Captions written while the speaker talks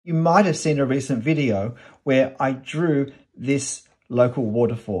You might have seen a recent video where I drew this local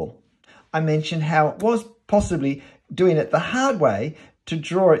waterfall. I mentioned how it was possibly doing it the hard way to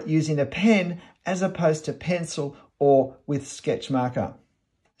draw it using a pen as opposed to pencil or with sketch marker,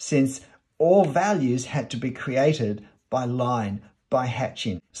 since all values had to be created by line, by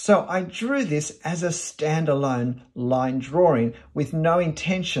hatching. So I drew this as a standalone line drawing with no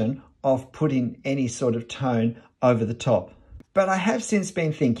intention of putting any sort of tone over the top. But I have since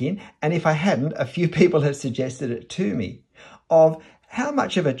been thinking, and if I hadn't, a few people have suggested it to me, of how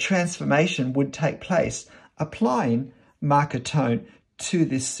much of a transformation would take place applying marker tone to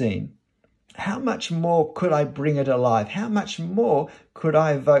this scene. How much more could I bring it alive? How much more could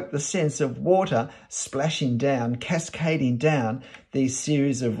I evoke the sense of water splashing down, cascading down these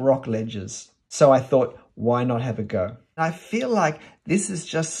series of rock ledges? So I thought, why not have a go? I feel like this is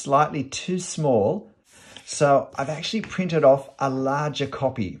just slightly too small, so I've actually printed off a larger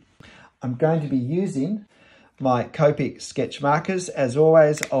copy. I'm going to be using my Copic sketch markers. As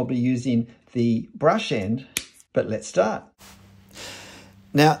always, I'll be using the brush end, but let's start.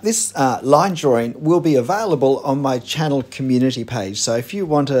 Now, this line drawing will be available on my channel community page. So if you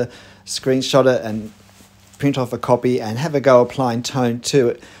want to screenshot it and print off a copy and have a go applying tone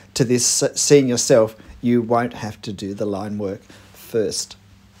to this scene yourself, you won't have to do the line work first.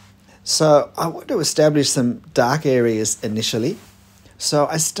 So I want to establish some dark areas initially. So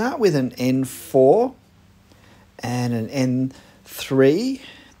I start with an N4 and an N3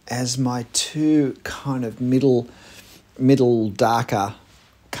 as my two kind of middle darker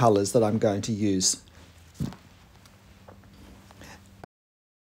colours that I'm going to use.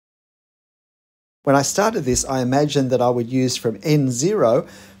 When I started this, I imagined that I would use from N0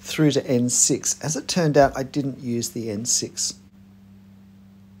 through to N6. As it turned out, I didn't use the N6.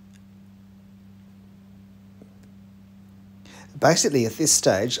 Basically, at this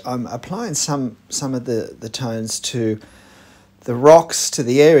stage, I'm applying some of the tones to the rocks, to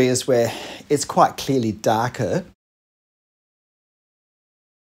the areas where it's quite clearly darker.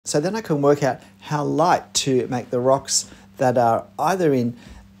 So then I can work out how light to make the rocks that are either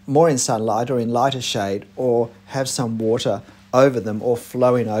more in sunlight or in lighter shade, or have some water over them or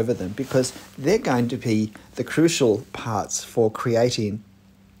flowing over them, because they're going to be the crucial parts for creating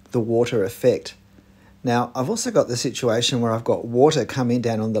the water effect. Now, I've also got the situation where I've got water coming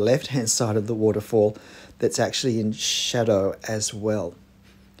down on the left-hand side of the waterfall that's actually in shadow as well.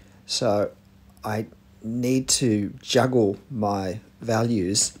 So I need to juggle my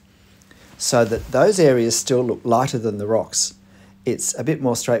values so that those areas still look lighter than the rocks. It's a bit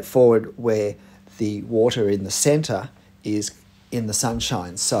more straightforward where the water in the center is in the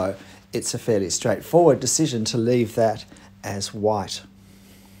sunshine. So it's a fairly straightforward decision to leave that as white.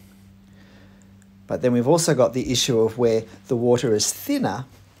 But then we've also got the issue of where the water is thinner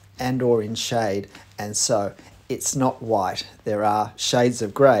and or in shade, and so it's not white. There are shades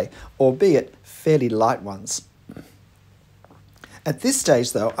of grey, albeit fairly light ones. At this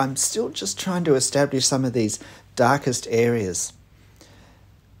stage though, I'm still just trying to establish some of these darkest areas.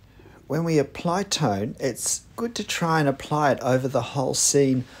 When we apply tone, it's good to try and apply it over the whole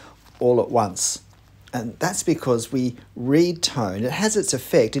scene all at once. And that's because we read tone. It has its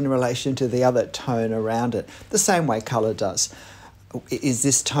effect in relation to the other tone around it, the same way colour does. Is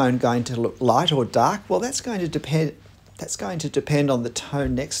this tone going to look light or dark? Well, that's going to depend on the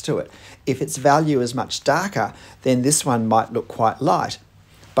tone next to it. If its value is much darker, then this one might look quite light.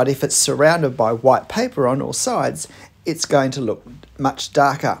 But if it's surrounded by white paper on all sides, it's going to look much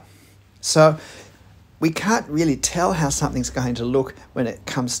darker. So we can't really tell how something's going to look when it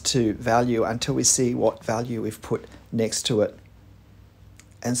comes to value until we see what value we've put next to it.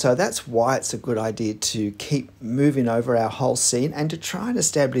 And so that's why it's a good idea to keep moving over our whole scene and to try and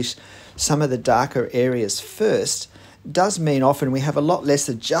establish some of the darker areas first. It does mean often we have a lot less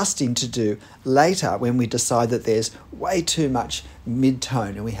adjusting to do later when we decide that there's way too much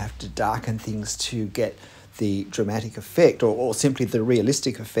mid-tone and we have to darken things to get the dramatic effect or simply the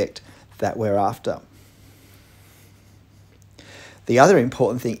realistic effect that we're after. The other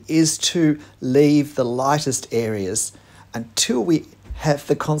important thing is to leave the lightest areas until we have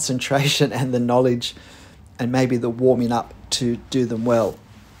the concentration and the knowledge and maybe the warming up to do them well.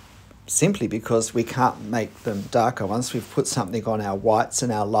 Simply because we can't make them darker. Once we've put something on our whites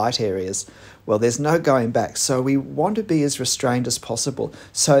and our light areas, well, there's no going back. So we want to be as restrained as possible.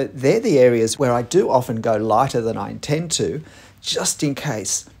 So they're the areas where I do often go lighter than I intend to, just in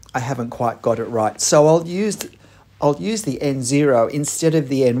case I haven't quite got it right. So I'll use the N0 instead of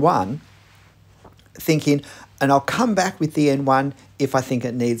the N1, thinking, and I'll come back with the N1 if I think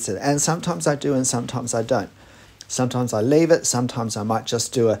it needs it. And sometimes I do and sometimes I don't. Sometimes I leave it, sometimes I might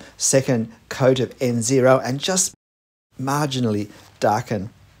just do a second coat of N0 and just marginally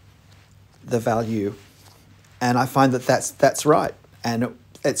darken the value. And I find that that's right, and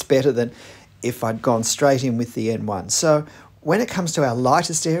it's better than if I'd gone straight in with the N1. So when it comes to our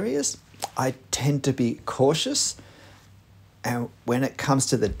lightest areas, I tend to be cautious. And when it comes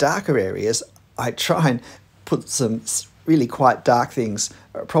to the darker areas, I try and put some really quite dark things,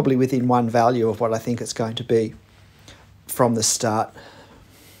 probably within one value of what I think it's going to be from the start,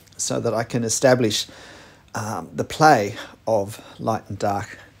 so that I can establish the play of light and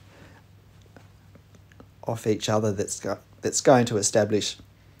dark off each other that's going to establish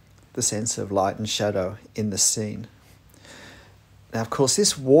the sense of light and shadow in the scene. Now, of course,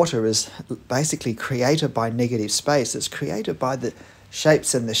 this water is basically created by negative space. It's created by the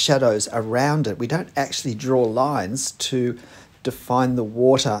shapes and the shadows around it. We don't actually draw lines to define the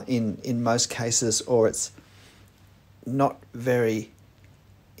water in most cases, or it's not very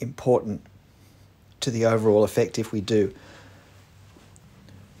important to the overall effect if we do.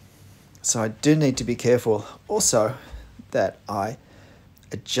 So I do need to be careful also that I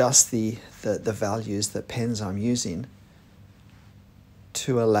adjust the values, the pens I'm using,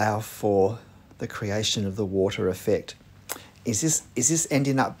 to allow for the creation of the water effect. Is this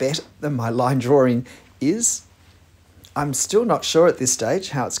ending up better than my line drawing is? I'm still not sure at this stage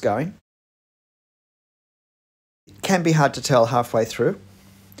how it's going. It can be hard to tell halfway through,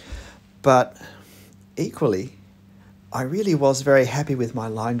 but equally, I really was very happy with my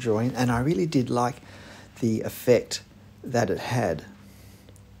line drawing, and I really did like the effect that it had.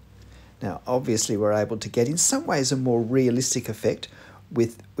 Now, obviously, we're able to get in some ways a more realistic effect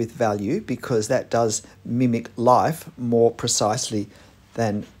with value, because that does mimic life more precisely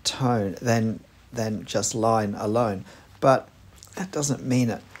than tone, than just line alone. But that doesn't mean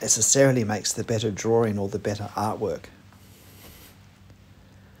it necessarily makes the better drawing or the better artwork.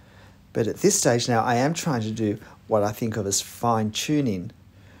 But at this stage now, I am trying to do what I think of as fine-tuning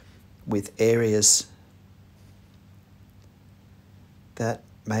with areas that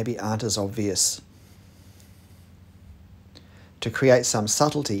maybe aren't as obvious, to create some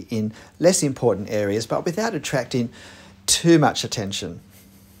subtlety in less important areas, but without attracting too much attention.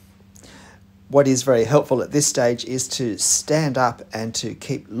 What is very helpful at this stage is to stand up and to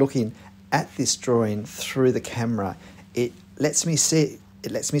keep looking at this drawing through the camera. It lets me see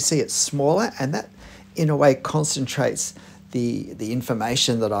it smaller, and that in a way concentrates the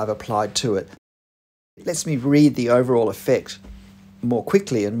information that I've applied to it. It lets me read the overall effect more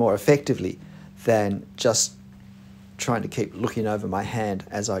quickly and more effectively than just trying to keep looking over my hand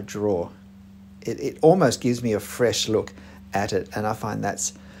as I draw. It almost gives me a fresh look at it, and I find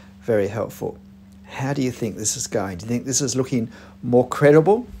that's very helpful. How do you think this is going? Do you think this is looking more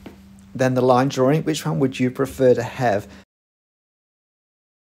credible than the line drawing? Which one would you prefer to have?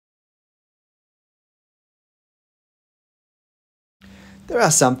 There are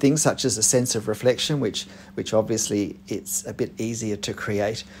some things, such as a sense of reflection, which obviously it's a bit easier to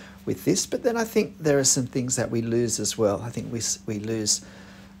create with this, but then I think there are some things that we lose as well. I think we lose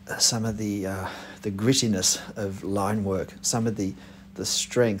some of the grittiness of line work, some of the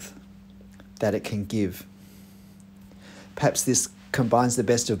strength that it can give. Perhaps this combines the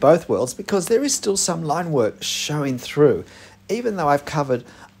best of both worlds, because there is still some line work showing through, even though I've covered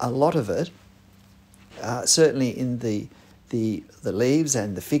a lot of it, certainly in the leaves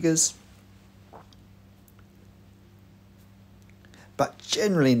and the figures. But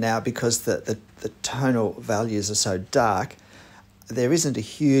generally now, because the tonal values are so dark, there isn't a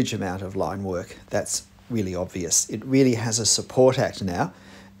huge amount of line work that's really obvious. It really has a support act now,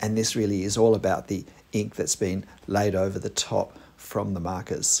 and this really is all about the ink that's been laid over the top from the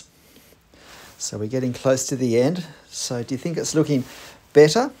markers. So we're getting close to the end. So do you think it's looking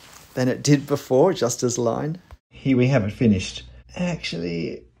better than it did before, just as line? Here we have it finished.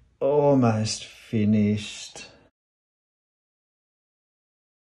 Actually, almost finished.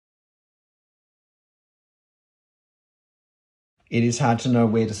 It is hard to know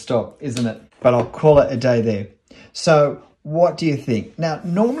where to stop, isn't it? But I'll call it a day there. So what do you think? Now,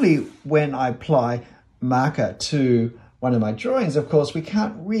 normally when I apply marker to one of my drawings, of course, we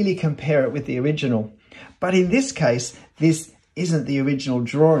can't really compare it with the original. But in this case, this isn't the original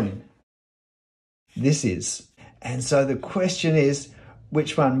drawing. This is. And so the question is,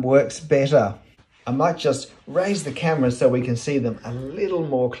 which one works better? I might just raise the camera so we can see them a little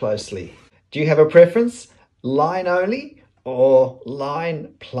more closely. Do you have a preference? Line only or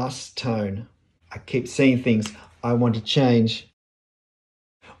line plus tone? I keep seeing things I want to change,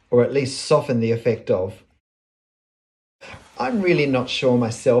 or at least soften the effect of. I'm really not sure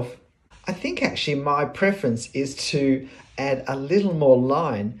myself. I think actually my preference is to add a little more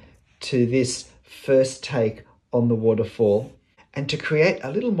line to this first take on the waterfall and to create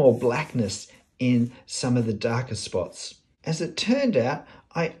a little more blackness in some of the darker spots. As it turned out,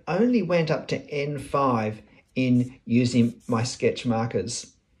 I only went up to N5 in using my sketch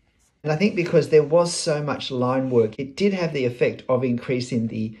markers. And I think because there was so much line work, it did have the effect of increasing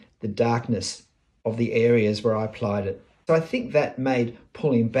the darkness of the areas where I applied it. So I think that made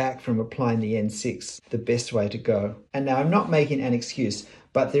pulling back from applying the N6 the best way to go. And now I'm not making an excuse,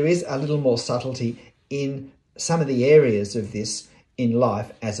 but there is a little more subtlety in some of the areas of this in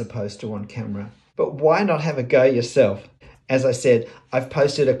life as opposed to on camera. But why not have a go yourself? As I said, I've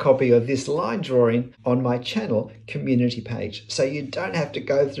posted a copy of this line drawing on my channel community page, so you don't have to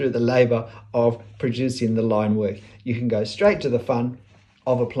go through the labor of producing the line work. You can go straight to the fun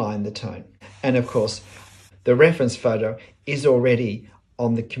of applying the tone. And of course, the reference photo is already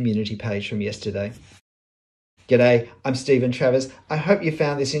on the community page from yesterday. G'day, I'm Stephen Travers. I hope you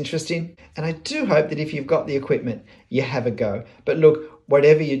found this interesting, and I do hope that if you've got the equipment, you have a go. But look,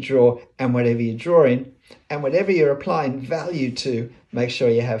 whatever you draw and whatever you're drawing and whatever you're applying value to, make sure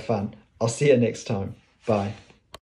you have fun. I'll see you next time. Bye.